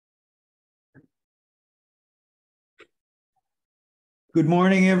Good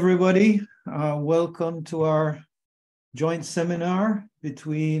morning, everybody. Welcome to our joint seminar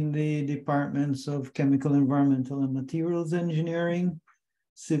between the Departments of Chemical, Environmental, and Materials Engineering,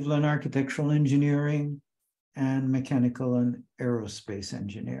 Civil and Architectural Engineering, and Mechanical and Aerospace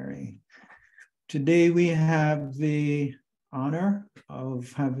Engineering. Today, we have the honor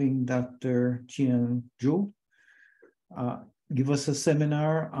of having Dr. Qinag Zhou give us a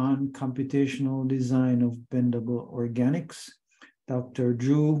seminar on computational design of bendable organics. Dr.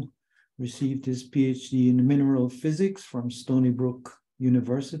 Zhou received his PhD in mineral physics from Stony Brook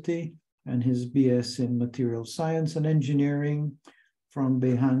University and his BS in material science and engineering from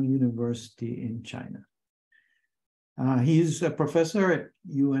Beihang University in China. He's a professor at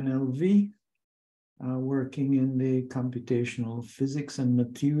UNLV, working in the computational physics and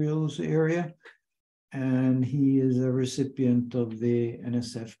materials area. And he is a recipient of the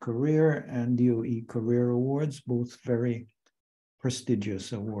NSF Career and DOE Career Awards, both very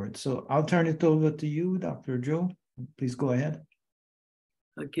prestigious awards. So I'll turn it over to you, Dr. Zhou. Please go ahead.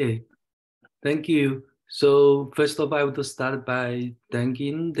 Okay, thank you. So first of all, I would start by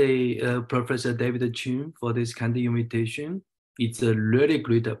thanking the Professor David Chun for this kind of invitation. It's a really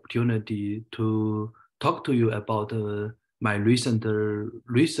great opportunity to talk to you about my recent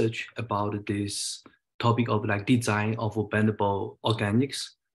research about this topic of design of bendable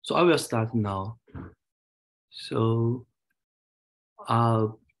organics. So I will start now. So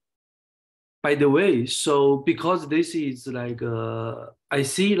by the way, so because this is I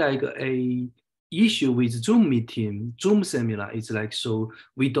see a issue with Zoom meeting, Zoom seminar is so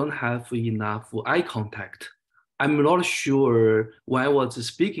we don't have enough eye contact. I'm not sure when I was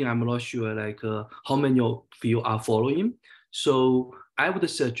speaking, I'm not sure how many of you are following. So I would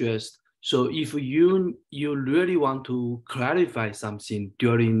suggest, so if you really want to clarify something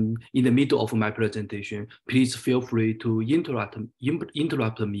in the middle of my presentation, please feel free to interrupt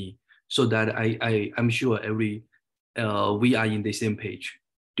me so that I'm sure we are in the same page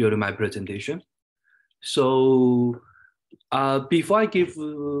during my presentation. So before I give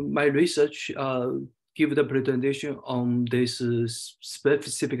my research, give the presentation on this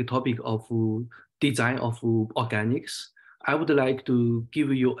specific topic of design of organics, I would like to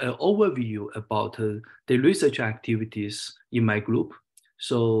give you an overview about the research activities in my group.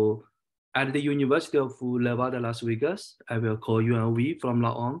 So at the University of Nevada, Las Vegas, I will call UNLV from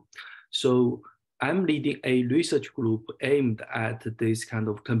now on. So I'm leading a research group aimed at this kind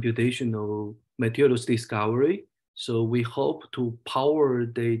of computational materials discovery. So we hope to power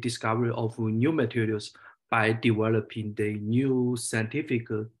the discovery of new materials by developing the new scientific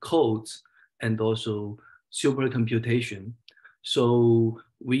codes and also supercomputation. So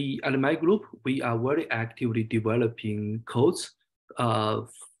at my group, we are very actively developing codes,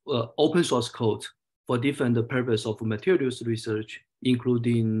 open source codes for different purposes of materials research,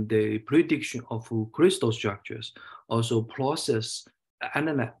 including the prediction of crystal structures, also process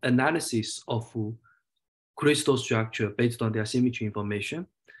analysis of crystal structure based on their symmetry information.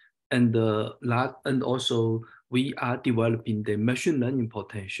 And also we are developing the machine learning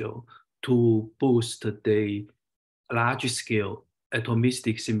potential to boost the large-scale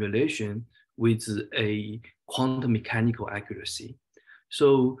atomistic simulation with a quantum mechanical accuracy.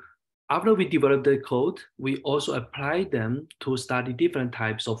 So after we develop the code, we also apply them to study different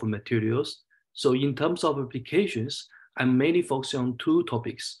types of materials. So in terms of applications, I'm mainly focusing on two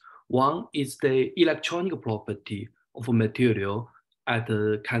topics. One is the electronic property of a material at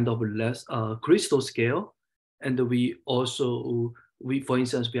a kind of less crystal scale. And we also, for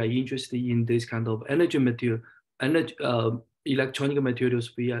instance, we are interested in this kind of electronic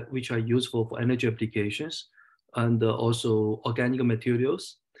materials which are useful for energy applications, and also organic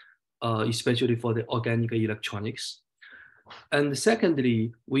materials, especially for the organic electronics. And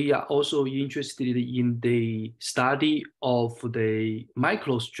secondly, we are also interested in the study of the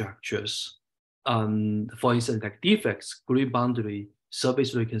microstructures, for instance, like defects, grid boundary,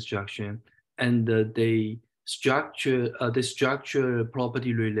 surface reconstruction, and the structure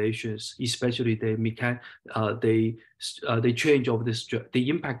property relations, especially the change of the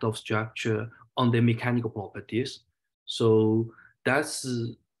impact of structure on the mechanical properties. So that's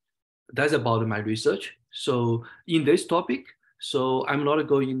about my research. So in this topic, so I'm not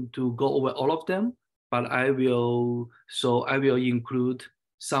going to go over all of them, but I will include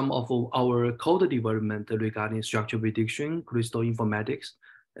some of our code development regarding structure prediction, crystal informatics,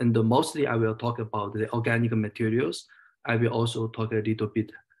 and mostly I will talk about the organic materials. I will also talk a little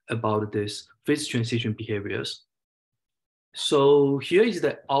bit about this phase transition behaviors. So here is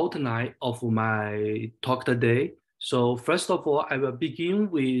the outline of my talk today. So first of all, I will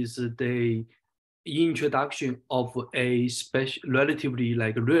begin with the introduction of a special, relatively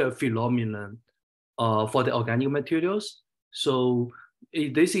like rare phenomenon for the organic materials. So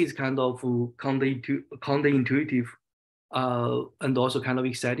this is kind of counterintuitive and also kind of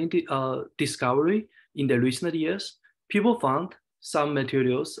exciting discovery in the recent years. People found some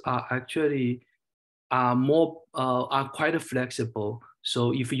materials are actually are quite flexible.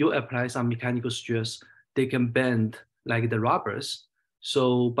 So if you apply some mechanical stress, they can bend like the rubbers.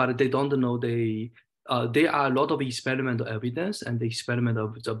 So, but they don't know there are a lot of experimental evidence and the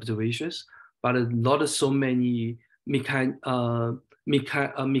experimental observations, but not so many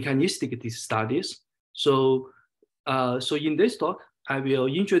mechanistic studies. So in this talk, I will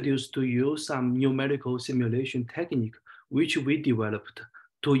introduce to you some numerical simulation technique which we developed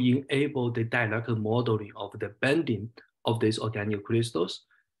to enable the direct modeling of the bending of these organic crystals.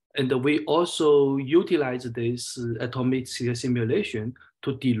 And we also utilize this atomic simulation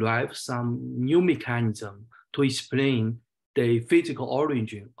to derive some new mechanism to explain the physical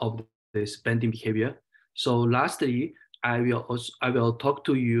origin of this bending behavior. So lastly, I will talk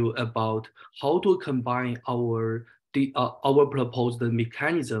to you about how to combine our proposed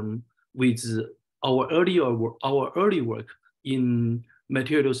mechanism with our early work in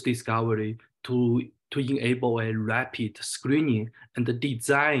materials discovery to enable a rapid screening and the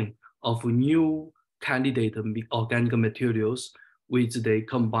design of new candidate organic materials with the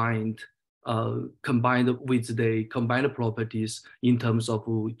combined with the combined properties in terms of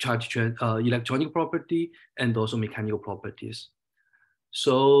electronic property and also mechanical properties.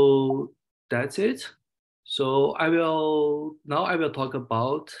 So that's it. So I will talk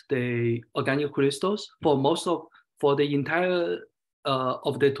about the organic crystals for the entire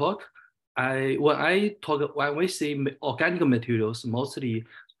of the talk. When we say organic materials, mostly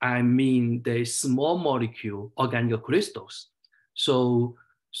I mean the small molecule organic crystals. So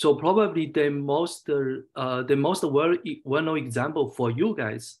probably the most well-known example for you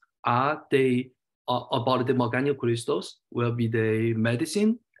guys are about the organic crystals will be the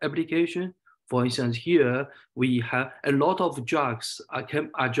medicine application. For instance, here we have a lot of drugs.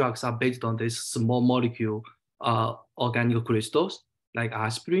 Drugs are based on this small molecule organic crystals like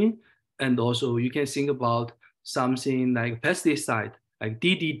aspirin, and also you can think about something like pesticide like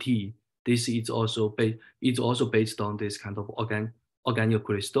DDT. This is also based on this kind of organic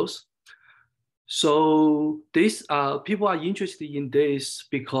crystals. So this people are interested in this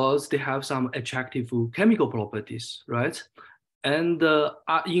because they have some attractive chemical properties, right? And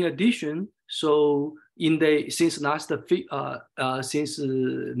in addition, so since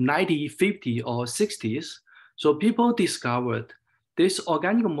 1950 or 60s, so people discovered these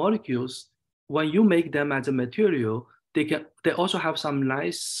organic molecules. When you make them as a material, they also have some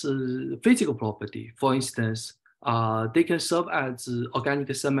nice physical property. For instance, they can serve as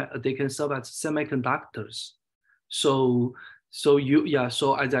semiconductors. So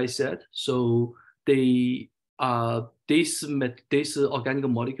as I said, so these organic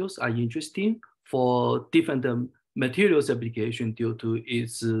molecules are interesting for different materials application due to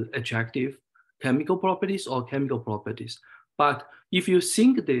its attractive chemical properties or chemical properties. But if you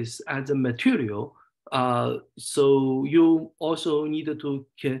think this as a material, so you also need to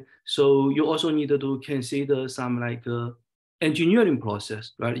consider some like engineering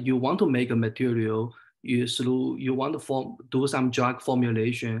process, right? You want to make a material, you want to do some drug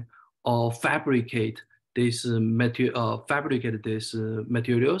formulation or fabricate these materials.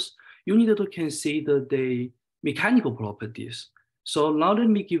 You need to consider the mechanical properties. So now let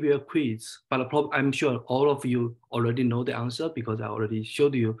me give you a quiz, but I'm sure all of you already know the answer because I already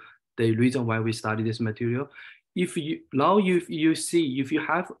showed you the reason why we study this material. If you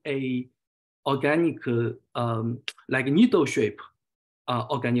have a organic like needle shape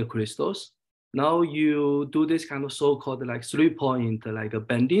organic crystals, now you do this kind of so-called like 3-point like a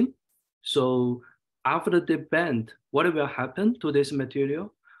bending. So after the bend, what will happen to this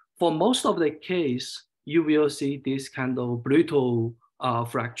material? For most of the case, you will see this kind of brittle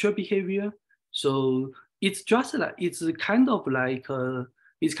fracture behavior. So it's just like it's kind of like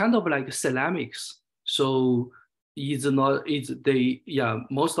ceramics. So most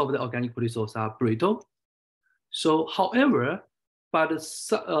of the organic crystals are brittle. So however, but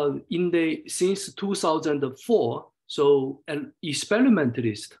since 2004, so an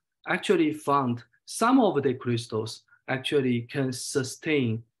experimentalist actually found some of the crystals actually can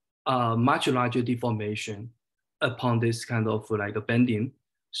sustain much larger deformation upon this kind of like a bending.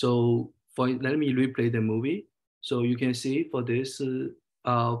 So let me replay the movie. So you can see for this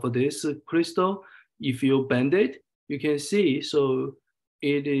crystal, if you bend it, you can see so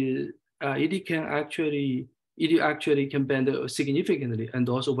it can actually it actually can bend significantly. And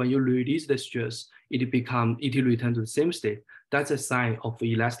also when you release the stress, it returns to the same state. That's a sign of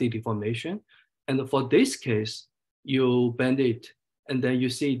elastic deformation. And for this case, you bend it, and then you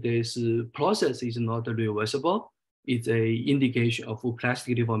see this process is not reversible. It's a indication of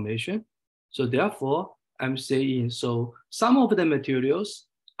plastic deformation. So therefore, I'm saying, so some of the materials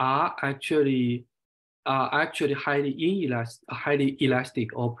are actually highly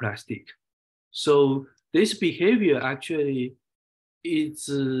elastic or plastic. So this behavior actually is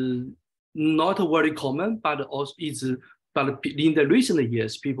not very common, but also but in the recent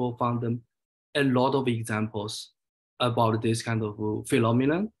years, people found a lot of examples about this kind of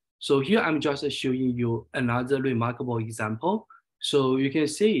phenomenon. So here I'm just showing you another remarkable example. So you can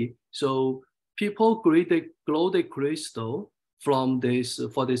see, so people glow the crystal from this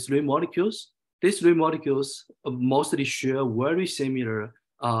for these three molecules. These three molecules mostly share very similar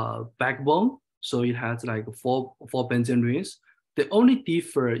backbone. So it has like four benzene rings. They only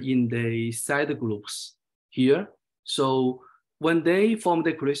differ in the side groups here. So when they form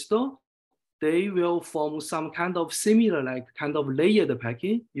the crystal, they will form some kind of similar, like kind of layered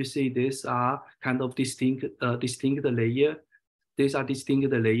packing. You see, these are kind of distinct layer. These are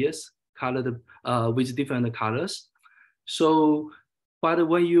distinct layers colored with different colors. So, but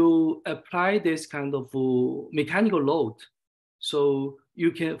when you apply this kind of mechanical load, so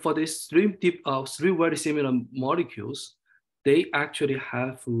you can, for these three very similar molecules, they actually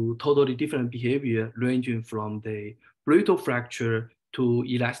have totally different behavior ranging from the brittle fracture to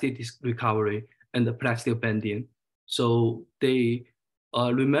elastic recovery and the plastic bending. So they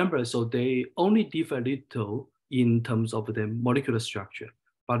remember, so they only differ little in terms of the molecular structure,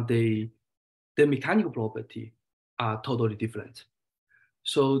 but the mechanical property are totally different.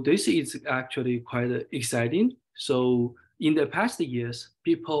 So this is actually quite exciting. So in the past years,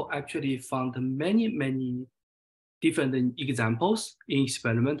 people actually found many different examples in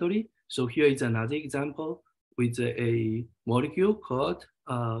experimentally. So here is another example with a molecule called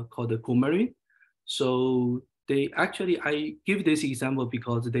the coumarin. So they actually, I give this example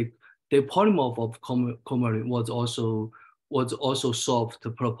because the polymorph of coumarin was also solved,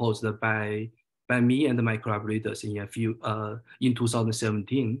 proposed by me and my collaborators in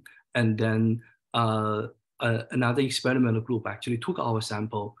 2017, and then another experimental group actually took our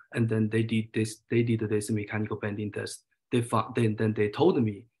sample, and then they did this mechanical bending test. They found, then they told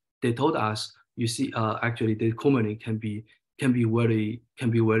us, you see, actually the coumarin can be very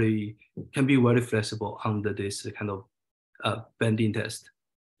flexible under this kind of bending test.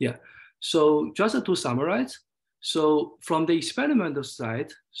 Yeah. So just to summarize, so from the experimental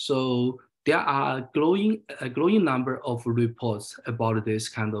side, so there are a growing number of reports about this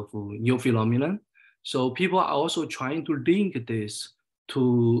kind of new phenomenon. So people are also trying to link this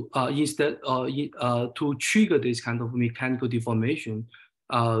to to trigger this kind of mechanical deformation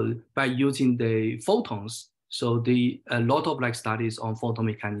by using the photons. So a lot of like studies on photon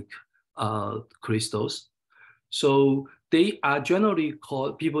mechanic crystals. So people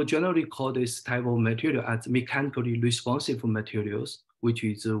generally call this type of material as mechanically responsive materials, which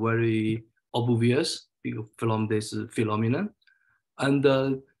is very obvious from this phenomenon. And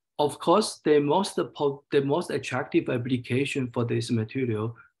of course, the most attractive application for this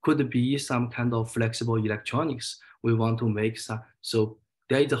material could be some kind of flexible electronics. We want to make some, so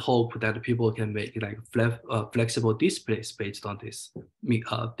there is a hope that people can make like flexible displays based on this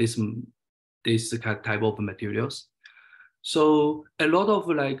type of materials. So a lot of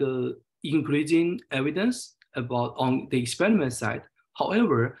like increasing evidence about on the experiment side.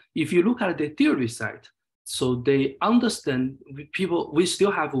 However, if you look at the theory side, so they understand, we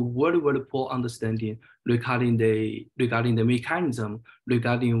still have a very poor understanding regarding the mechanism,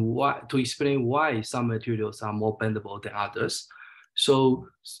 to explain why some materials are more bendable than others. So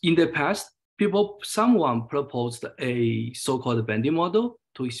in the past, someone proposed a so-called bending model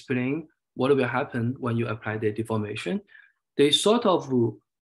to explain what will happen when you apply the deformation. They sort of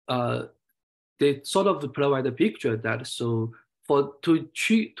provide a picture that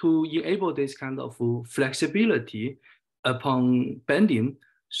to enable this kind of flexibility upon bending,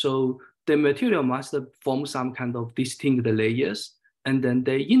 so the material must form some kind of distinct layers, and then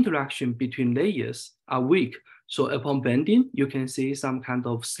the interaction between layers are weak. So upon bending, you can see some kind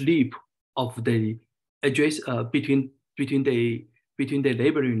of slip of the between the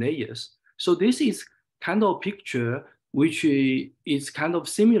neighboring layers. So this is kind of picture which is kind of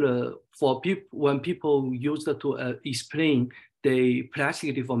similar for when people use it to explain the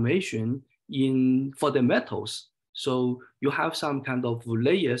plastic deformation for the metals. So you have some kind of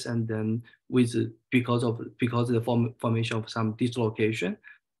layers, and then because of the formation of some dislocation,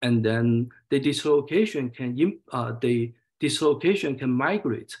 and then the dislocation can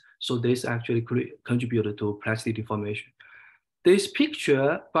migrate. So this actually contributed to plastic deformation. This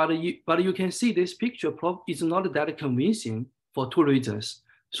picture, but you can see this picture is not that convincing for two reasons.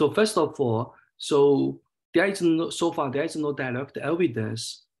 So first of all, so so far there is no direct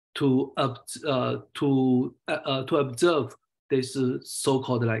evidence to observe this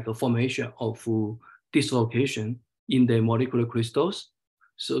so-called like a formation of dislocation in the molecular crystals.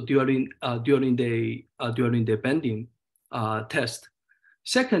 So during the bending test.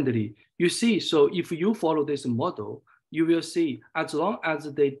 Secondly, you see, so if you follow this model, you will see as long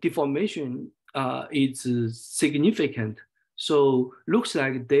as the deformation is significant, so looks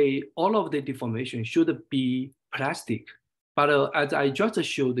like all of the deformation should be plastic. But as I just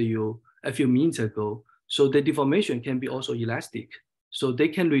showed you a few minutes ago, so the deformation can be also elastic. So they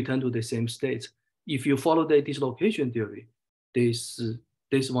can return to the same state. If you follow the dislocation theory, this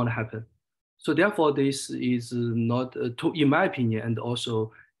won't happen. So therefore, this is not, in my opinion, and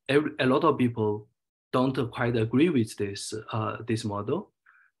also a lot of people don't quite agree with this model.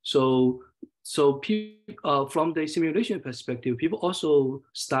 So from the simulation perspective, people also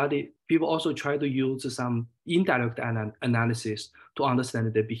try to use some indirect analysis to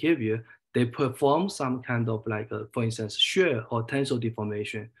understand the behavior. They perform some kind of like, for instance, shear or tensile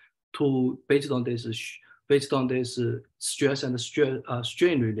deformation based on this stress and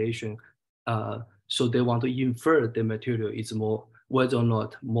strain relation. So they want to infer the material is whether or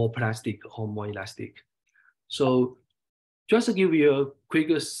not more plastic or more elastic. So just to give you a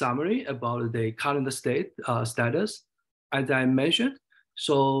quick summary about the current status, as I mentioned,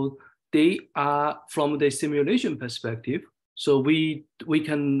 so they are from the simulation perspective. So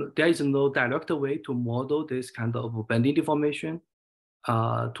there is no direct way to model this kind of bending deformation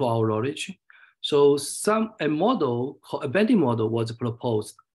to our knowledge. So a bending model was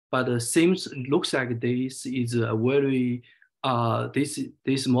proposed, but looks like this is a very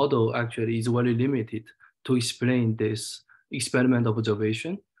this model actually is very limited to explain this experiment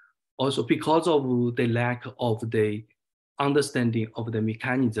observation. Also because of the lack of the understanding of the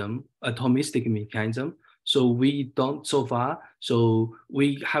mechanism, atomistic mechanism. So we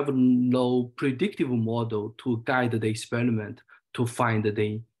have no predictive model to guide the experiment to find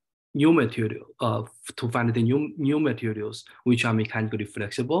the new material, new materials which are mechanically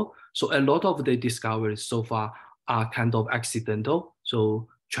flexible. So a lot of the discoveries so far are kind of accidental. So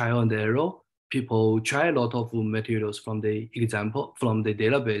trial and error. People try a lot of materials from the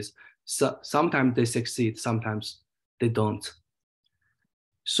database. So sometimes they succeed, sometimes they don't.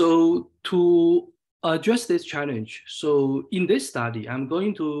 So to address this challenge, so in this study, I'm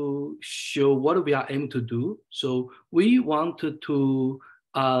going to show what we are aiming to do. So we wanted to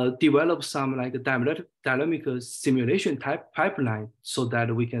develop some like dynamic simulation type pipeline so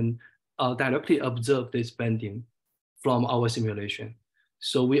that we can directly observe this bending from our simulation.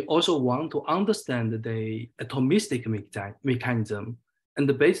 So we also want to understand the atomistic mechanism.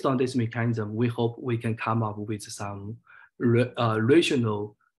 And based on this mechanism, we hope we can come up with some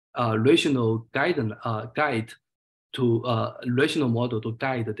rational model to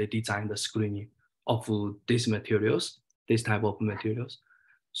guide the design, the screening of these materials, this type of materials.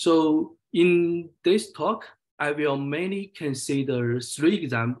 So in this talk, I will mainly consider three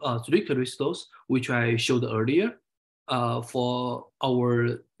crystals, which I showed earlier for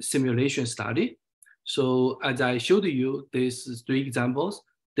our simulation study. So as I showed you these three examples,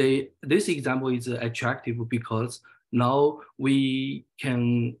 this example is attractive because now we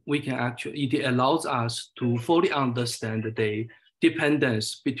can actually, it allows us to fully understand the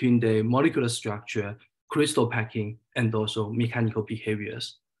dependence between the molecular structure, crystal packing, and also mechanical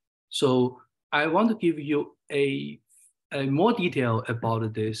behaviors. So I want to give you a more detail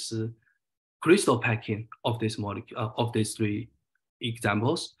about this crystal packing of this molecule, of these three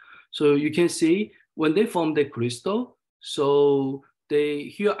examples. So you can see when they form the crystal, so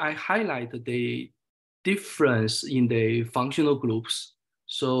here I highlight the difference in the functional groups.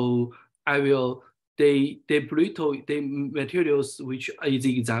 So the materials which is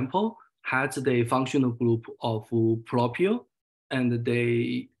the example has the functional group of propyl, and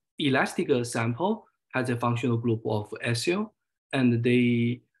the elastic sample has a functional group of acyl, and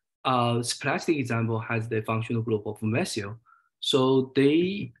the plastic example has the functional group of methyl. So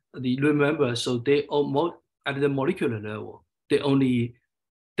remember, so they almost at the molecular level,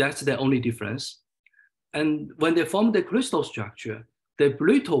 that's the only difference. And when they form the crystal structure, the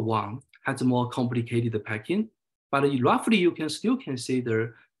brittle one has a more complicated packing, but roughly you can still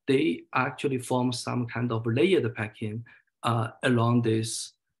consider they actually form some kind of layered packing along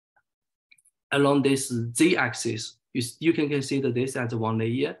this z-axis You can consider this as one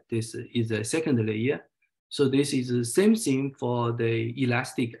layer. This is a second layer. So this is the same thing for the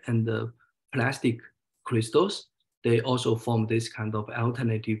elastic and the plastic crystals. They also form this kind of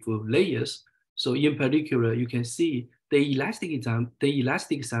alternative layers. So in particular, you can see the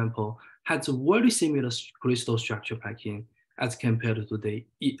elastic sample has a very similar crystal structure packing as compared to the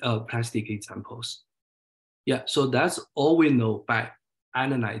plastic examples. Yeah, so that's all we know by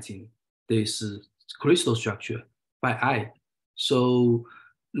analyzing this crystal structure by eye. So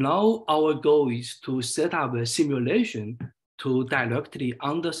now our goal is to set up a simulation to directly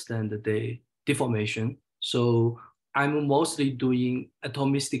understand the deformation. So I'm mostly doing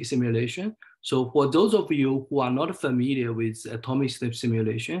atomistic simulation. So for those of you who are not familiar with atomistic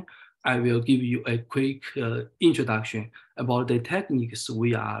simulation, I will give you a quick introduction about the techniques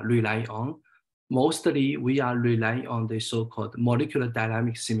we are relying on. Mostly, we are relying on the so-called molecular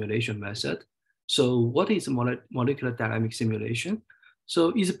dynamic simulation method. So what is molecular dynamic simulation?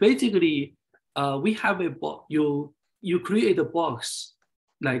 So it's basically, we have you create a box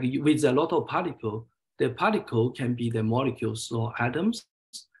like with a lot of particle. The particle can be the molecules or atoms.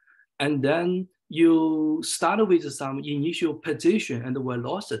 And then you start with some initial position and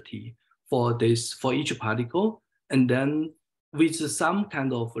velocity for each particle. And then with some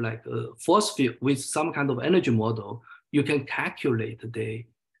kind of like a force field, with some kind of energy model, you can calculate the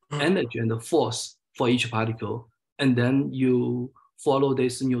energy and the force for each particle. And then you follow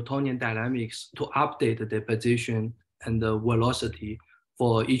this Newtonian dynamics to update the position and the velocity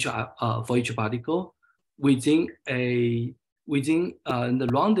for each particle within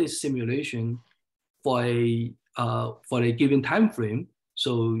and run this simulation for a given time frame.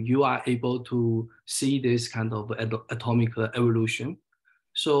 So you are able to see this kind of atomic evolution.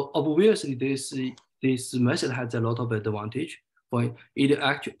 So obviously this method has a lot of advantage. But it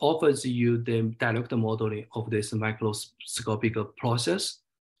actually offers you the direct modeling of this microscopic process.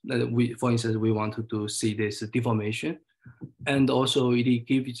 That for instance, we want to see this deformation. And also it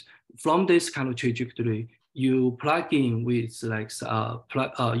gives, from this kind of trajectory, you plug in with like,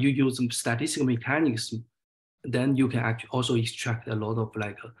 you use some statistical mechanics, then you can actually also extract a lot of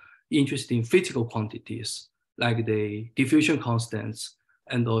like interesting physical quantities, like the diffusion constants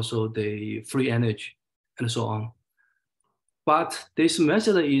and also the free energy and so on. But this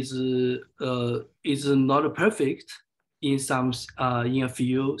method is not perfect in some in a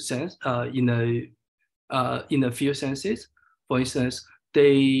few sense in a few senses. For instance,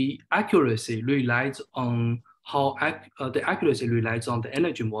 the accuracy relies on the accuracy relies on the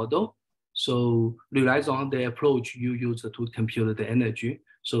energy model. So relies on the approach you use to compute the energy.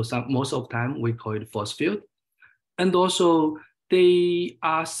 So most of the time we call it force field. And also they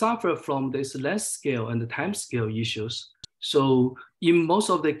suffer from this length scale and the time scale issues. So in most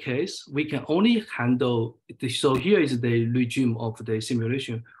of the case, we can only handle, so here is the regime of the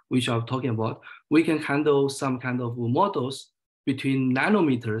simulation, which I'm talking about. We can handle some kind of models between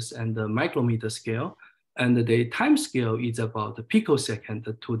nanometers and the micrometer scale. And the time scale is about the picosecond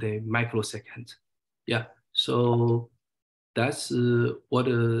to the microsecond. Yeah, so that's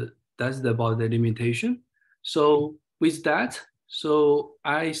that's about the limitation. So with that, so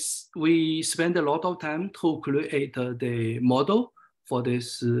we spend a lot of time to create the model for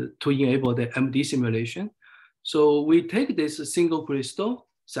this to enable the MD simulation. So we take this single crystal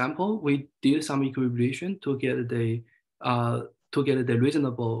sample, we did some equilibration to get the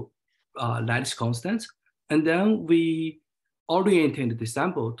reasonable lattice constants, and then we oriented the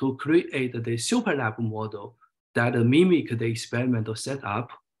sample to create the superlab model that mimic the experimental setup.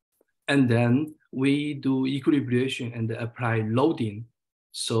 And then we do equilibration and apply loading.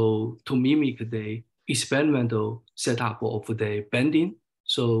 So to mimic the experimental setup of the bending.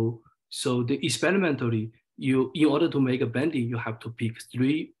 So the experimentally, in order to make a bending, you have to pick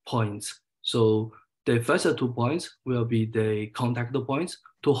 3 points. So the first 2 points will be the contact points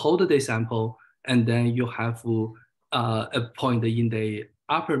to hold the sample. And then you have a point in the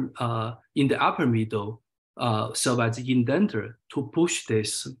upper middle serve as indenter to push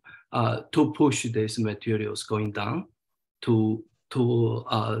these materials going down to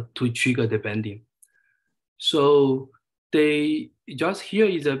trigger the bending. So just here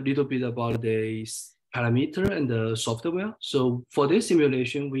is a little bit about the parameter and the software. So for this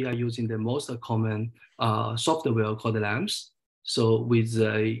simulation, we are using the most common software called LAMS. So with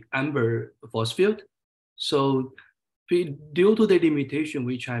the amber force field. So due to the limitation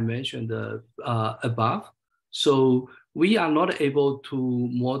which I mentioned above, so we are not able to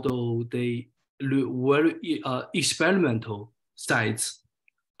model the very experimental sites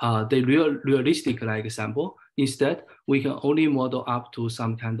realistic like sample. Instead, we can only model up to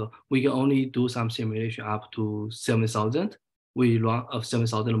we can only do some simulation up to 7,000. We run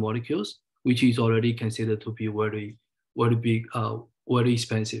 7,000 molecules, which is already considered to be very, very big, very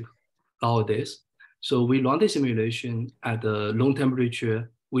expensive nowadays. So we run the simulation at a low temperature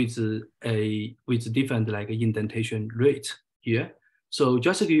with different like indentation rate here. So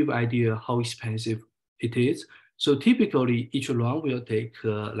just to give you an idea how expensive it is. So typically each run will take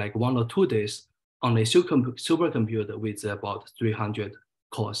like 1 or 2 days on a supercomputer with about 300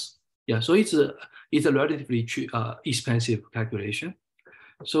 cores. Yeah, so it's a relatively expensive calculation.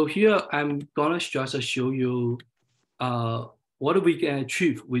 So here I'm gonna just show you what we can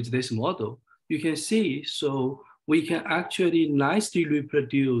achieve with this model. You can see, so we can actually nicely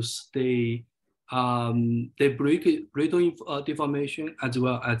reproduce the brittle deformation as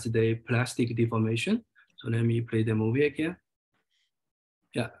well as the plastic deformation. So let me play the movie again.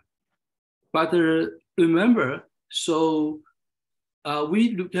 Yeah, but remember, so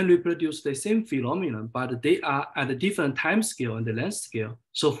we can reproduce the same phenomenon, but they are at a different time scale and the length scale.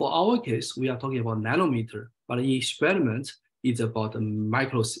 So for our case, we are talking about nanometer, but in experiment, it's about a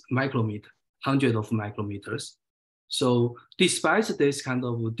micrometer, 100 of micrometers. So despite this kind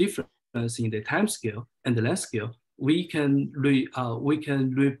of difference in the time scale and the length scale, we can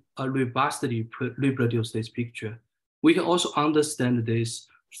robustly reproduce this picture. We can also understand this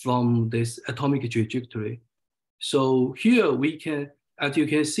from this atomic trajectory. So here we can, as you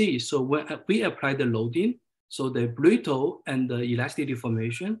can see, so when we apply the loading, so the brittle and the elastic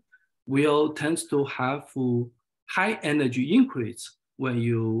deformation will tend to have high energy increase when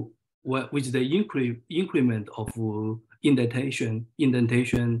you with the increment of indentation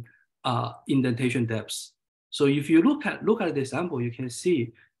depths. So if you look at the sample, you can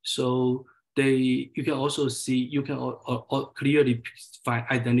see, so you can also see, you can clearly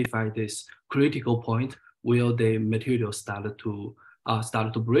identify this critical point where the material start to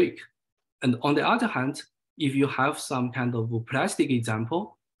break. And on the other hand, if you have some kind of plastic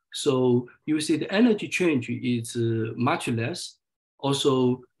example, so you see the energy change is much less.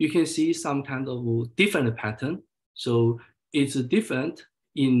 Also, you can see some kind of different pattern. So it's different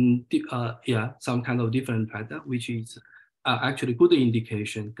in some kind of different pattern, which is actually good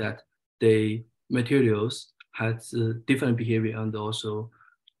indication that the materials has different behavior. And also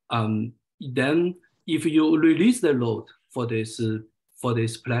then if you release the load for this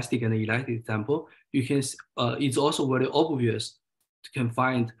plastic and elastic example, you can it's also very obvious to can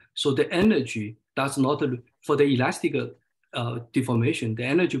find. So the energy does not, for the elastic deformation, the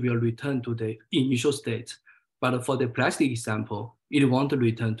energy will return to the initial state. But for the plastic example, it won't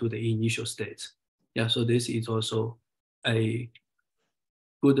return to the initial state. Yeah, so this is also a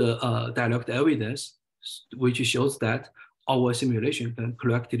good direct evidence which shows that our simulation can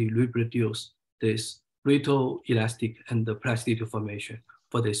correctly reproduce this brittle, elastic, and the plastic deformation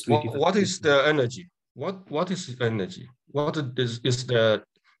for this. What is the energy? What is energy? What is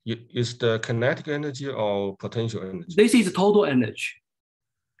the kinetic energy or potential energy? This is total energy.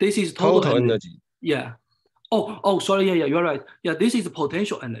 This is total energy. Yeah. Oh, sorry. Yeah, you're right. Yeah, this is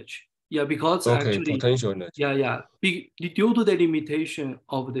potential energy. Yeah, because actually potential energy. Yeah. Due to the limitation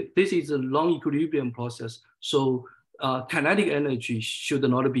of this is a long equilibrium process, so kinetic energy should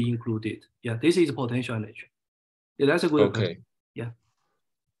not be included. Yeah, this is potential energy. Yeah, that's a good question. Yeah.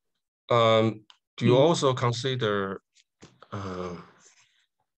 Do you also consider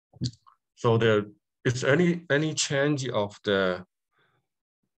so there is any change of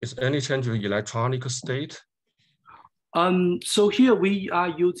electronic state? So here we are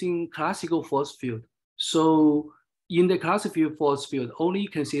using classical force field. So in the classical force field, only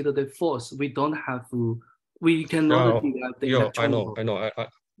consider the force. We don't have to. We cannot derive the electronic. I know.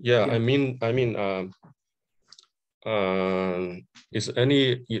 I mean, is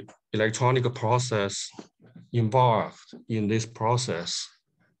any electronic process involved in this process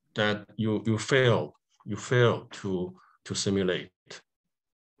that you fail to simulate?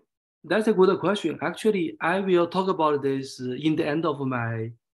 That's a good question. Actually, I will talk about this in the end of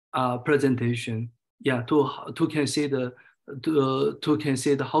my presentation. Yeah, to consider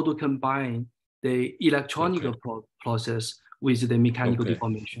how to combine the electronic process with the mechanical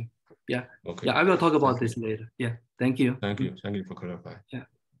deformation. Yeah. Yeah, I will talk about this later. Yeah. Thank you. Thank you for clarifying.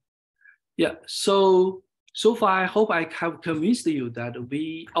 Yeah. So far, I hope I have convinced you that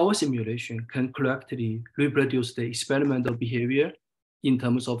our simulation can correctly reproduce the experimental behavior in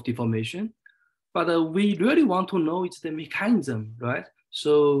terms of deformation, but we really want to know it's the mechanism, right?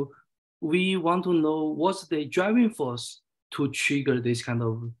 So we want to know what's the driving force to trigger this kind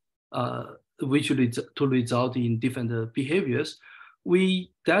of to result in different behaviors.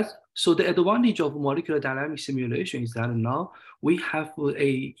 so the advantage of molecular dynamic simulation is that now we have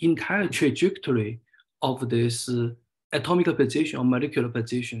a entire trajectory of this atomic position or molecular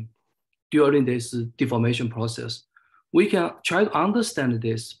position during this deformation process. We can try to understand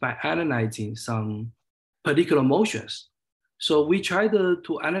this by analyzing some particular motions. So we tried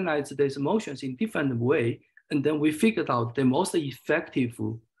to analyze these motions in different way, and then we figured out the most effective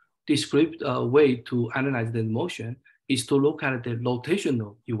descriptive way to analyze the motion is to look at the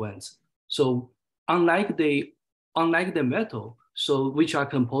rotational events. So unlike the metal, so which are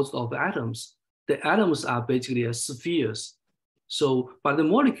composed of atoms, the atoms are basically spheres. So, but the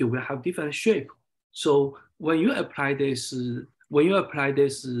molecule will have different shape. So when you apply this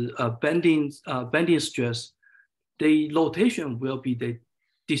bending stress, the rotation will be the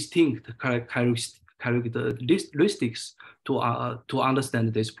distinct characteristics to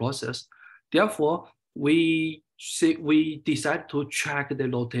understand this process. Therefore, we decide to track the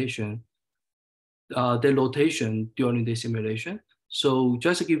rotation during the simulation. So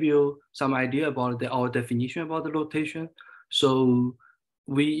just to give you some idea about our definition about the rotation. So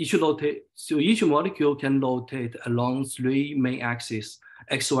each molecule can rotate along 3 main axes,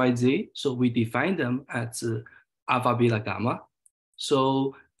 X, Y, Z. So we define them as alpha, beta, gamma.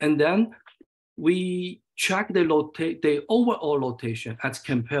 So, and then we track the overall rotation as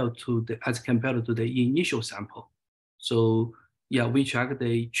compared to the initial sample. So yeah, we track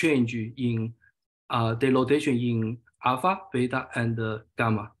the change in the rotation in alpha, beta, and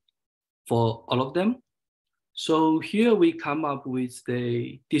gamma for all of them. So here we come up with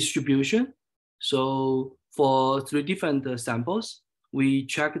the distribution. So for 3 different samples, we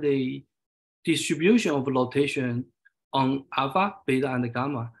check the distribution of rotation on alpha, beta, and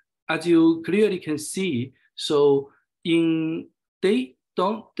gamma. As you clearly can see, so the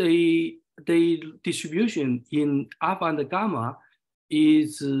distribution in alpha and gamma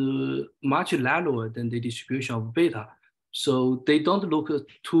is much narrower than the distribution of beta. So they don't look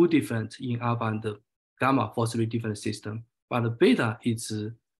too different in alpha and gamma for 3 different systems. But the beta is,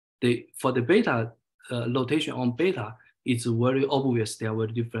 for the beta rotation on beta, it's very obvious they are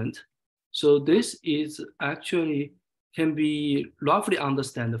very different. So this is actually can be roughly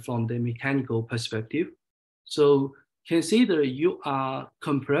understood from the mechanical perspective. So consider you are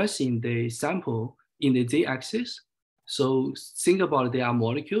compressing the sample in the z-axis. So think about they are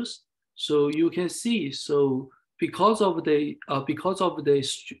molecules. So you can see, so because of the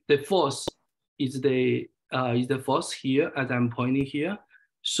force is the force here as I'm pointing here.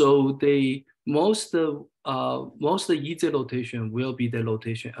 So the most easy rotation will be the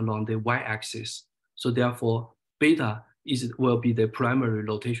rotation along the y-axis. So therefore, beta will be the primary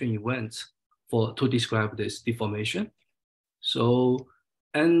rotation event to describe this deformation. So,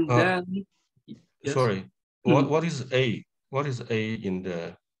 and then, yes. Sorry, what is A? What is A in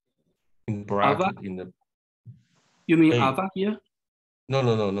bracket alpha? in the? You mean A. Alpha here?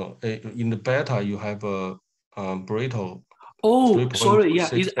 No. In the beta, you have a Pareto. Oh, sorry. Yeah,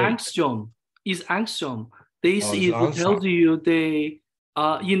 it's angstrom. It's angstrom. This tells you the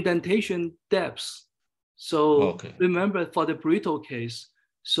indentation depths. So remember for the Pareto case,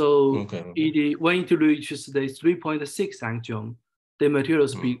 so when it reaches the 3.6 angstrom, the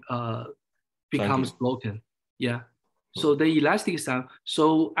materials becomes broken. Yeah. So the elastic sum.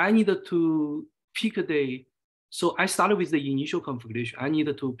 So I needed to pick so I started with the initial configuration. I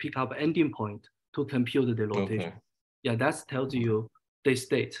needed to pick up ending point to compute the rotation. Yeah, that tells you the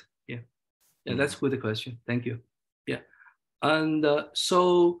state. Yeah, that's a good question. Thank you. Yeah, and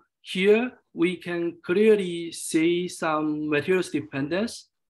so here we can clearly see some materials dependence.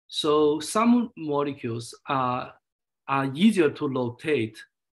 So some molecules are easier to rotate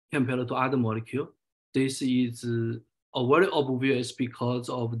compared to other molecules. This is very obvious because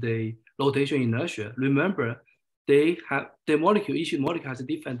of the rotation inertia. Remember, each molecule has a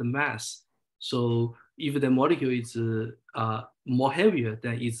different mass. So if the molecule is more heavier,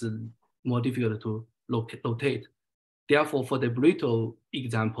 then it's more difficult to rotate. Therefore, for the brittle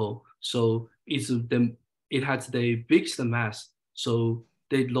example, so it has the biggest mass. So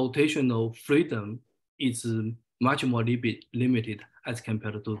the rotational freedom is much more limited as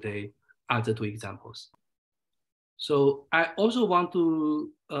compared to the other 2 examples. So I also want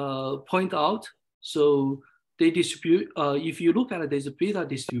to point out, so they distribute, if you look at this beta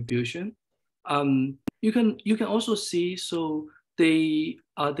distribution, you can also see, so the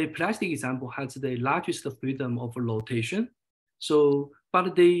plastic example has the largest freedom of rotation. So,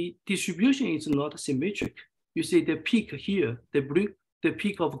 but the distribution is not symmetric. You see the peak here, the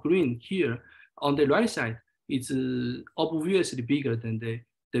peak of green here on the right side is obviously bigger than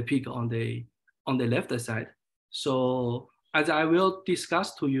the peak on the left side. So as I will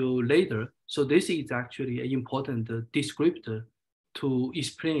discuss to you later, so this is actually an important descriptor to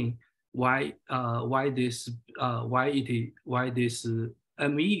explain why this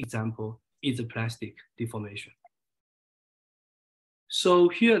ME example is a plastic deformation. So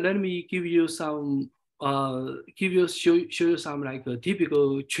here, let me give you some show you some like a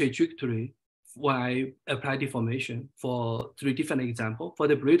typical trajectory when I apply deformation for 3 different examples. For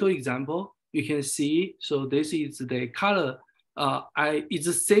the brittle example, you can see, so this is the color. It's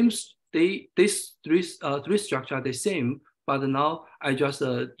the same. These three structure are the same, but now I just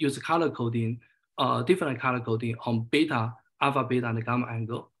use color coding, different color coding on beta, alpha, beta, and the gamma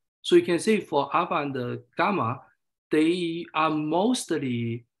angle. So you can see for alpha and the gamma, they are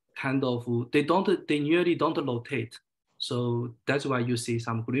mostly kind of, they nearly don't rotate. So that's why you see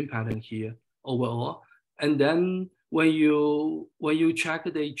some green pattern here overall. And then when you check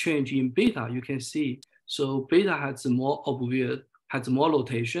the change in beta, you can see, so beta has more obvious, has more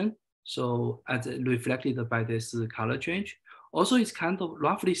rotation. So as reflected by this color change. Also, it's kind of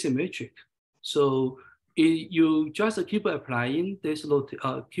roughly symmetric. So you just keep applying this,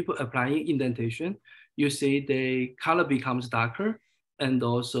 keep applying indentation, you see the color becomes darker, and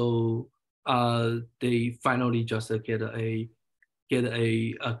also they finally just get a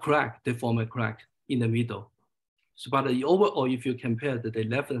crack. They form a crack in the middle. So, but overall, if you compare the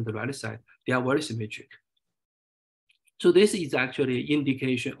left and the right side, they are very symmetric. So this is actually an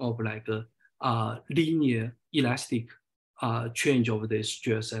indication of like a linear elastic change of the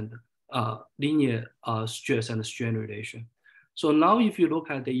stress and linear stress and strain relation. So now if you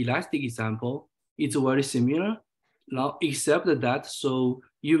look at the elastic example, it's very similar. Now, except that, so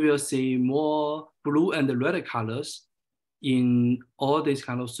you will see more blue and red colors in all these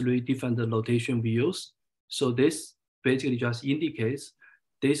kind of 3 different rotation views. So this basically just indicates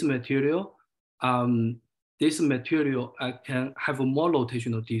this material can have more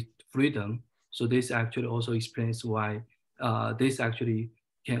rotational freedom. So this actually also explains why this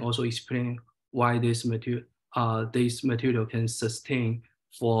material can sustain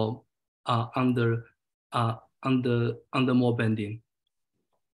for under more bending.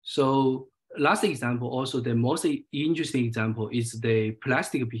 So last example, also the most interesting example is the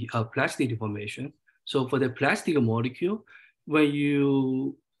plastic deformation. So for the plastic molecule, when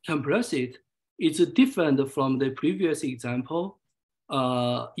you compress it, it's different from the previous example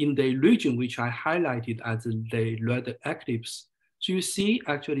in the region which I highlighted as the red eclipse. So you see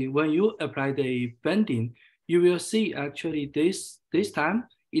actually when you apply the bending, you will see actually this time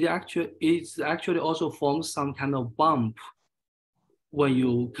it actually also forms some kind of bump when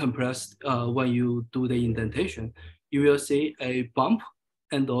you compress, when you do the indentation. You will see a bump,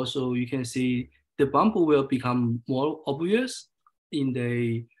 and also you can see the bump will become more obvious in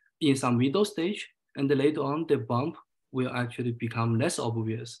some middle stage, and later on the bump will actually become less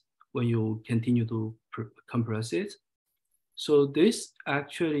obvious when you continue to compress it. So this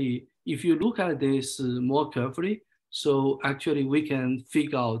actually, if you look at this more carefully, so actually we can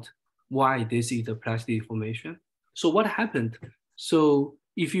figure out why this is a plastic deformation. So what happened? So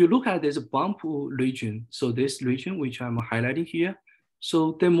if you look at this bump region, so this region which I'm highlighting here,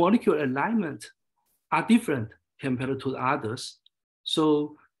 so the molecular alignment are different compared to the others.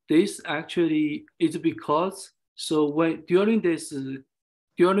 So this actually is because, so when during this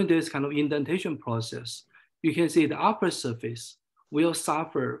kind of indentation process, you can see the upper surface will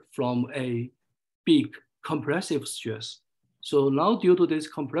suffer from a big compressive stress. So now due to this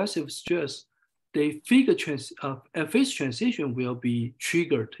compressive stress, the phase transition will be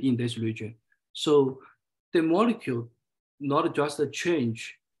triggered in this region. So the molecule not just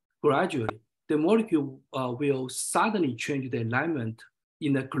change gradually, the molecule will suddenly change the alignment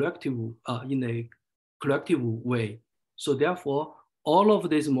in a collective way. So therefore, all of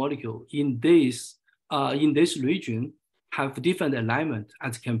these molecules in this region have different alignment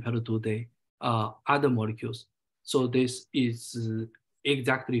as compared to the other molecules. So this is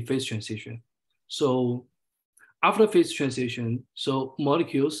exactly phase transition. So after phase transition, so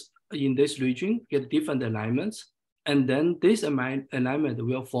molecules in this region get different alignments, and then this alignment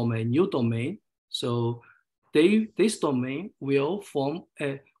will form a new domain. So this domain will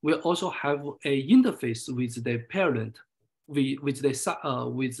also have a interface with the parent, with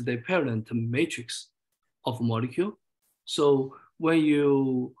the parent matrix of molecule. So when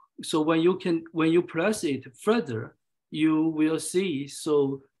you press it further, you will see,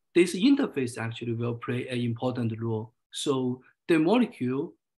 so this interface actually will play an important role. So the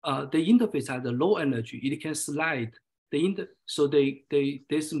molecule, the interface has a low energy. It can slide.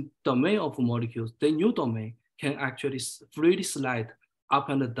 This domain of molecules, the new domain, can actually freely slide up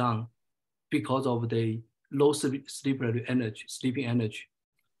and down because of the low sleeping energy.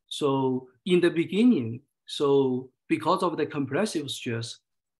 So in the beginning, so because of the compressive stress,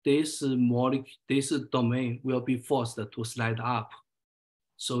 this domain will be forced to slide up.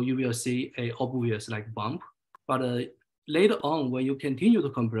 So you will see a obvious like bump, but later on when you continue to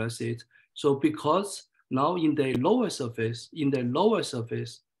compress it, so because now in the lower surface,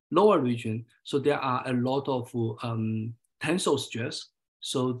 lower region, so there are a lot of tensile stress,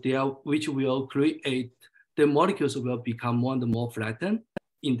 so which will create, the molecules will become more and more flattened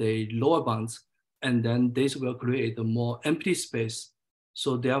in the lower bonds, and then this will create a more empty space.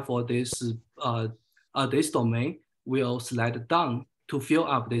 So therefore this domain will slide down to fill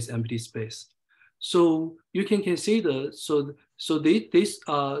up this empty space. So you can consider,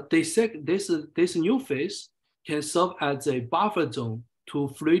 this new phase can serve as a buffer zone to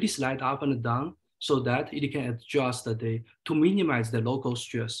freely slide up and down so that it can adjust to minimize the local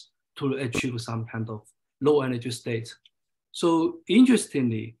stress to achieve some kind of low energy state. So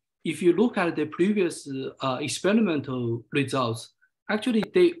interestingly, if you look at the previous experimental results, actually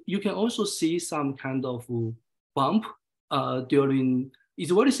you can also see some kind of bump during,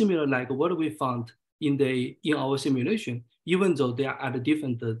 it's very similar like what we found in our simulation, even though they are at a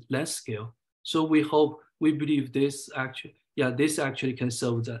different length scale. So we believe this actually can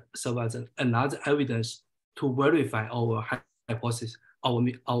serve as another evidence to verify our hypothesis,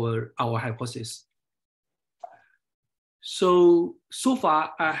 our hypothesis. So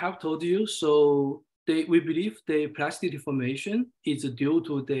far I have told you, so we believe the plastic deformation is due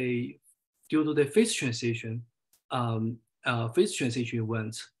to the phase transition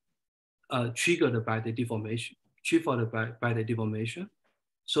events triggered by the deformation, by the deformation.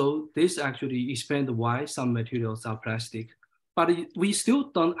 So this actually explains why some materials are plastic, but we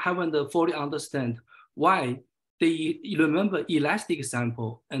still haven't fully understand why. Remember, elastic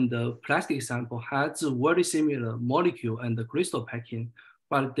sample and the plastic sample has very similar molecule and the crystal packing,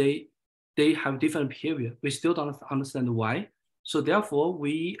 but they have different behavior. We still don't understand why. So therefore,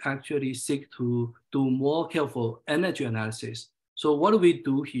 we actually seek to do more careful energy analysis. So what do we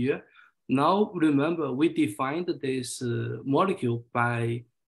do here? Now, remember, we defined this molecule by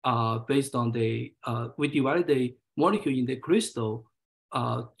based on we divided the molecule in the crystal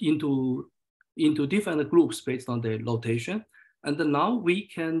into different groups based on the rotation. And now we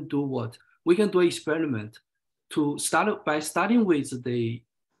can do what? We can do an experiment to starting with the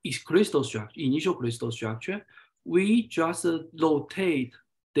crystal structure, initial crystal structure. We just rotate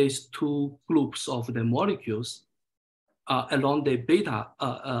these two groups of the molecules along the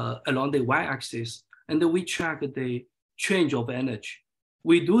along the y-axis, and then we track the change of energy.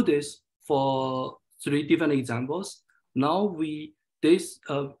 We do this for 3 different examples. Now there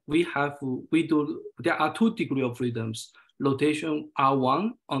are 2 degrees of freedoms. Rotation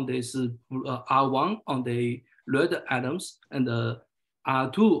R1 on this R1 on the red atoms, and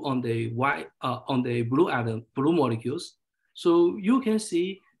R2 on the blue molecules. So you can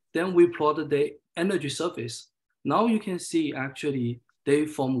see, then we plot the energy surface. Now you can see actually they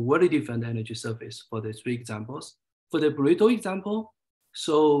form very different energy surface for the 3 examples. For the brittle example,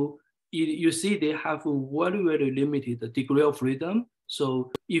 so you see they have a very, very limited degree of freedom.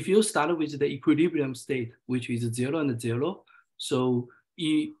 So if you start with the equilibrium state, which is 0 and 0, so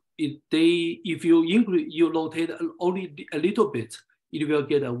if you rotate only a little bit, it will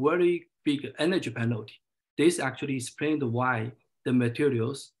get a very big energy penalty. This actually explains why the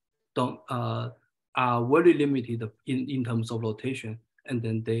materials are very limited in terms of rotation, and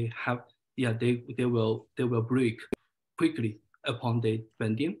then they will break quickly upon the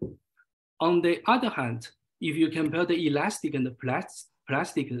bending. On the other hand, if you compare the elastic and the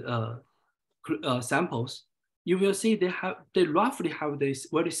plastic samples, you will see they roughly have this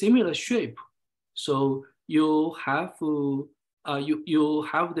very similar shape. So you have the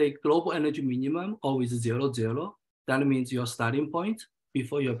global energy minimum always 0, 0. That means your starting point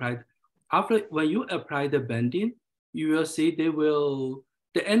before you apply. When you apply the bending, you will see the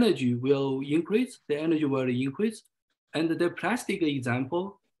energy will increase. And the plastic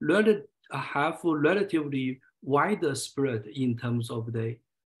example have relatively wider spread in terms of the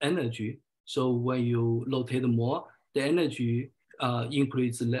energy. So when you rotate more, the energy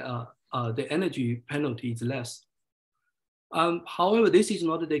increase, the energy penalty is less. However, this is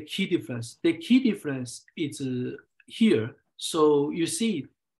not the key difference. The key difference is here. So you see,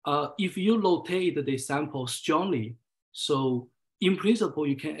 if you rotate the sample strongly, so in principle,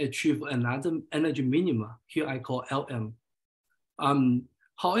 you can achieve another energy minima. Here I call Lm.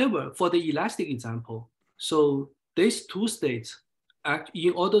 However, for the elastic example, so these 2 states,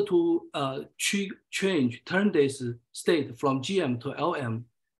 in order to turn this state from Gm to Lm,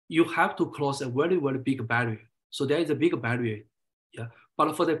 you have to cross a very, very big barrier. So there is a big barrier. Yeah.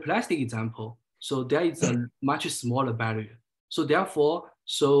 But for the plastic example, so there is a much smaller barrier. So therefore,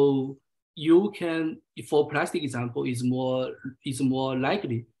 so you can, for plastic example, is more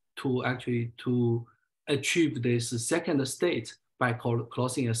likely to actually to achieve this second state by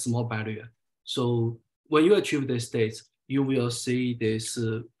crossing a small barrier. So when you achieve this state, you will see this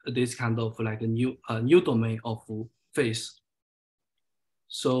this kind of like a new domain of phase.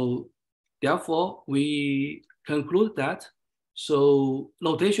 So therefore, we conclude that so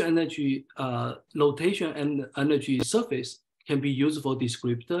rotation and energy surface can be used for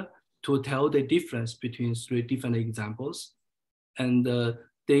descriptor to tell the difference between three different examples. And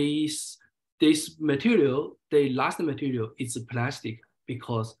this material, the last material is plastic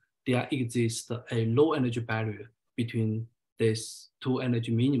because there exists a low energy barrier between these two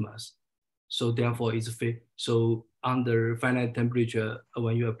energy minimas. So therefore it's fit. So under finite temperature,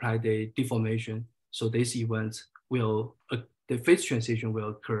 when you apply the deformation, so this event will, the phase transition will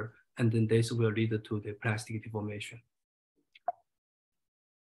occur, and then this will lead to the plastic deformation.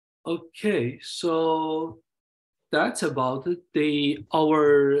 Okay, so that's about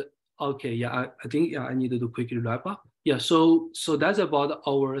okay, yeah, I think I need to quickly wrap up. Yeah, so that's about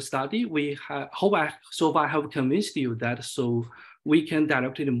our study. We hope so far I have convinced you that so we can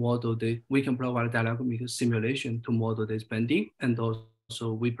directly model we can provide dynamic simulation to model this bending, and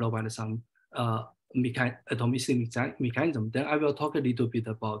also we provide some atomic mechanism. Then I will talk a little bit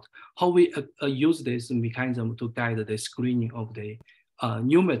about how we use this mechanism to guide the screening of the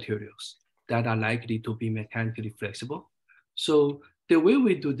new materials that are likely to be mechanically flexible. So the way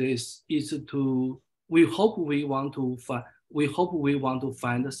we do this is we hope we want to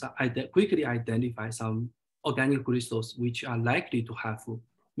quickly identify some organic crystals which are likely to have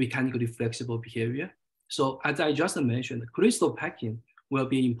mechanically flexible behavior. So as I just mentioned, crystal packing will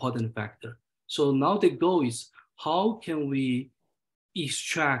be an important factor. So now the goal is how can we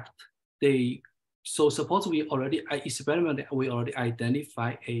extract so suppose we already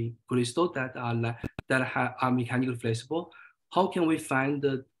identify a crystal that are mechanically flexible. How can we find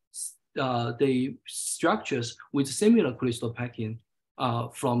the structures with similar crystal packing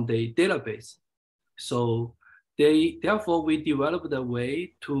from the database? So therefore we developed a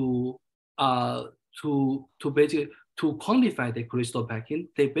way to basically to quantify the crystal packing.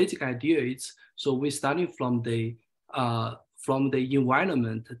 The basic idea is so we're starting from the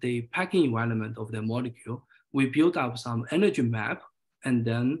environment, the packing environment of the molecule. We build up some energy map, and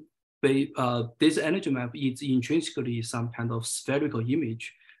then this energy map is intrinsically some kind of spherical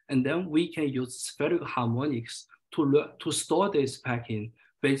image, and then we can use spherical harmonics to store this packing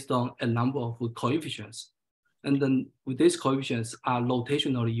based on a number of coefficients. And then these coefficients are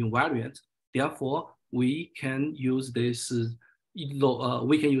rotationally invariant. Therefore, we can use this.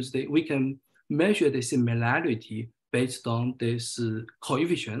 We can measure the similarity based on these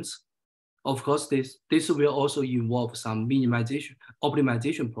coefficients. Of course, this will also involve some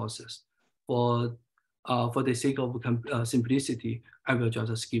optimization process. For the sake of simplicity, I will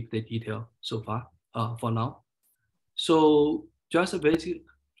just skip the detail so far for now. So just basically,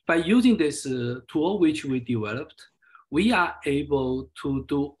 by using this tool which we developed, we are able to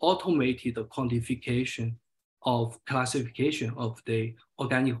do automated quantification of classification of the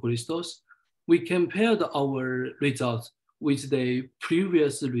organic crystals. We compared our results with the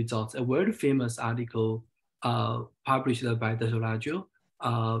previous results, a very famous article published by Desolaggio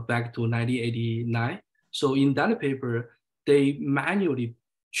back to 1989. So in that paper, they manually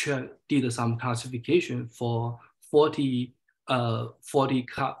did some classification for 40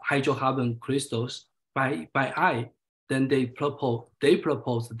 hydrocarbon crystals by eye. Then they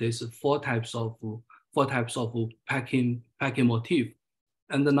proposed this four types of packing motif.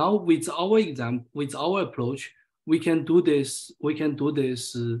 And now with our approach, we can do this in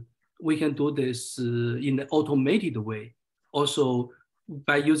an automated way. Also,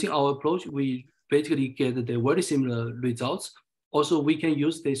 by using our approach, we basically get the very similar results. Also, we can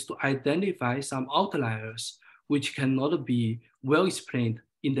use this to identify some outliers which cannot be well explained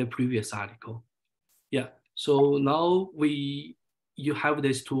in the previous article. Yeah, so now you have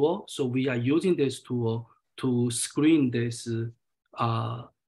this tool. So we are using this tool to screen this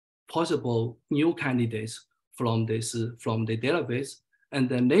possible new candidates from the database. And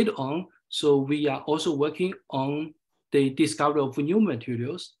then later on, so we are also working on the discovery of new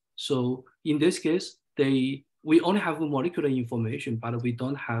materials. So in this case, we only have molecular information, but we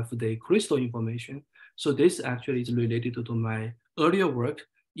don't have the crystal information. So this actually is related to my earlier work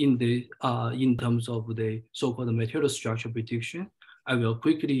in terms of the so-called material structure prediction. I will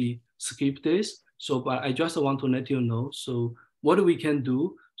quickly skip this. So, but I just want to let you know. So what we can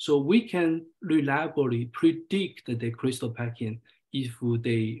do. So we can reliably predict the crystal packing if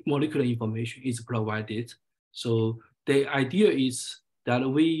the molecular information is provided. So the idea is that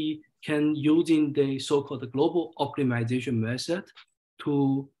we can, using the so-called global optimization method,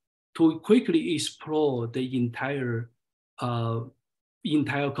 to quickly explore the entire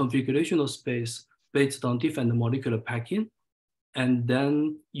configurational space based on different molecular packing, and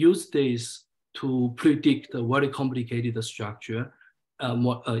then use this to predict a very complicated structure,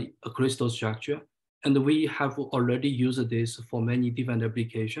 a crystal structure. And we have already used this for many different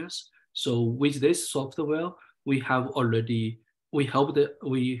applications. So with this software, we have already, we help the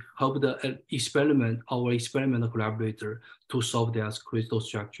experimental collaborator to solve their crystal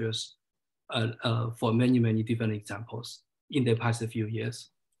structures for many different examples in the past few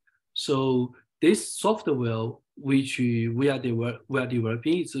years. So this software, which we are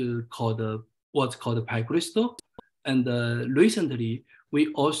developing, is called what's called PyCrystal. And recently, we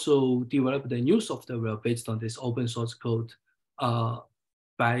also developed a new software based on this open source code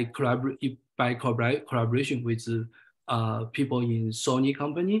by collaboration with people in Sony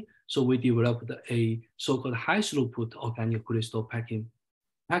company. So we developed a so-called high throughput organic crystal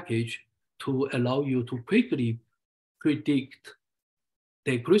package to allow you to quickly predict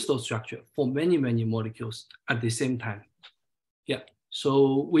the crystal structure for many molecules at the same time. Yeah.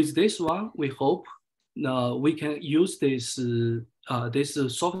 So with this one, we hope we can use this this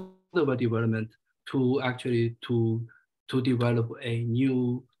software development to actually to develop a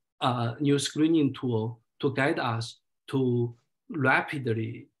new screening tool to guide us to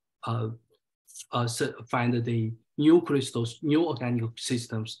rapidly find the new crystals, new organic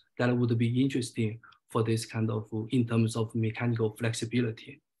systems that would be interesting for this kind of, in terms of mechanical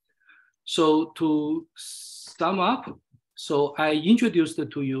flexibility. So to sum up, so I introduced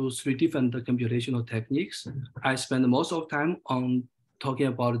to you 3 different computational techniques. I spent most of time on talking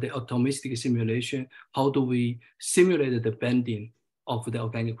about the atomistic simulation. How do we simulate the bending of the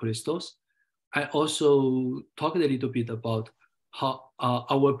organic crystals? I also talked a little bit about how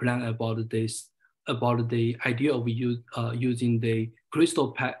our plan about this, about the idea of using the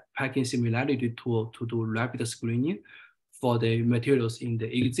crystal packing similarity tool to do rapid screening for the materials in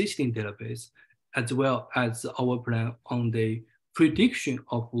the existing database, as well as our plan on the prediction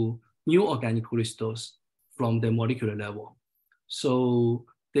of new organic crystals from the molecular level. So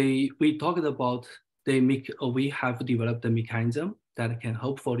we talked about we have developed a mechanism that can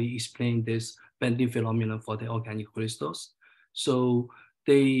hopefully explain this bending phenomenon for the organic crystals. So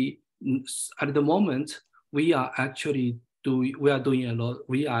at the moment, we are actually doing a lot.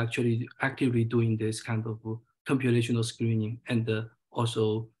 We are actually actively doing this kind of computational screening, and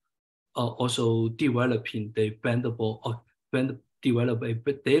also developing the develop a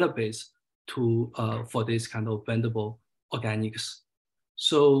database to for this kind of bendable organics.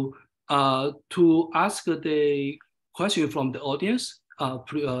 So to ask the question from the audience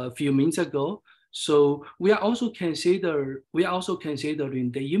a few minutes ago, so we are also considering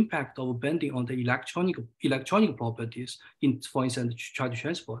the impact of bending on the electronic properties in, for instance, charge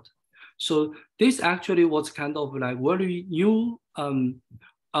transport. So this actually was kind of like very new,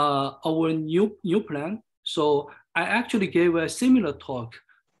 our new plan. So I actually gave a similar talk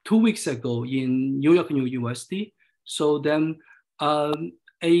 2 weeks ago in New York University. So then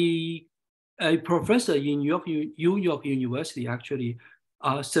a professor in New York University actually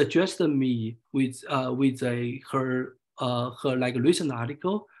suggested me with her like recent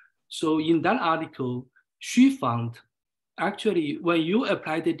article. So in that article, she found actually when you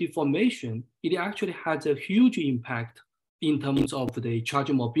apply the deformation, it actually has a huge impact in terms of the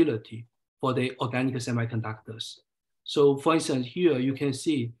charge mobility for the organic semiconductors. So for instance, here you can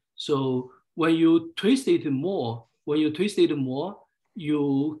see, so when you twist it more,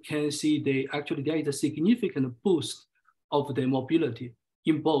 you can see actually there is a significant boost of the mobility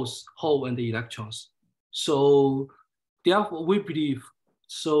in both hole and the electrons. So therefore we believe,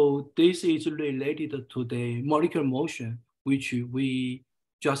 so this is related to the molecular motion, which we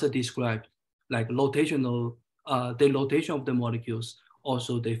just described, like rotational, the rotation of the molecules,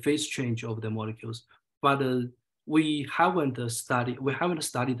 also the phase change of the molecules. But we haven't studied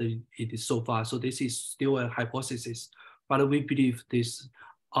it so far. So this is still a hypothesis, but we believe this,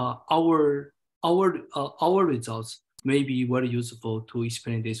 our results may be very useful to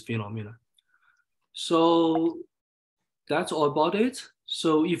explain this phenomenon. So that's all about it.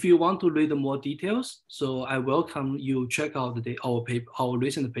 So if you want to read more details, so I welcome you check out our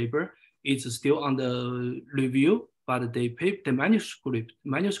recent paper. It's still under review, but the manuscript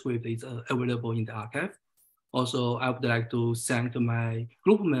is available in the archive. Also, I would like to thank my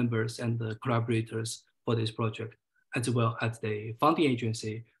group members and the collaborators for this project. as well as the funding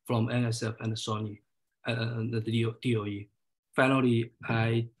agency from NSF and Sony, the DOE. Finally,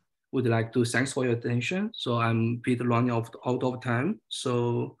 I would like to thanks for your attention. So I'm a bit running out of time.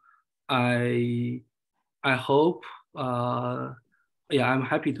 So I hope, yeah, I'm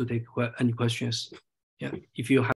happy to take any questions. Yeah, if you have.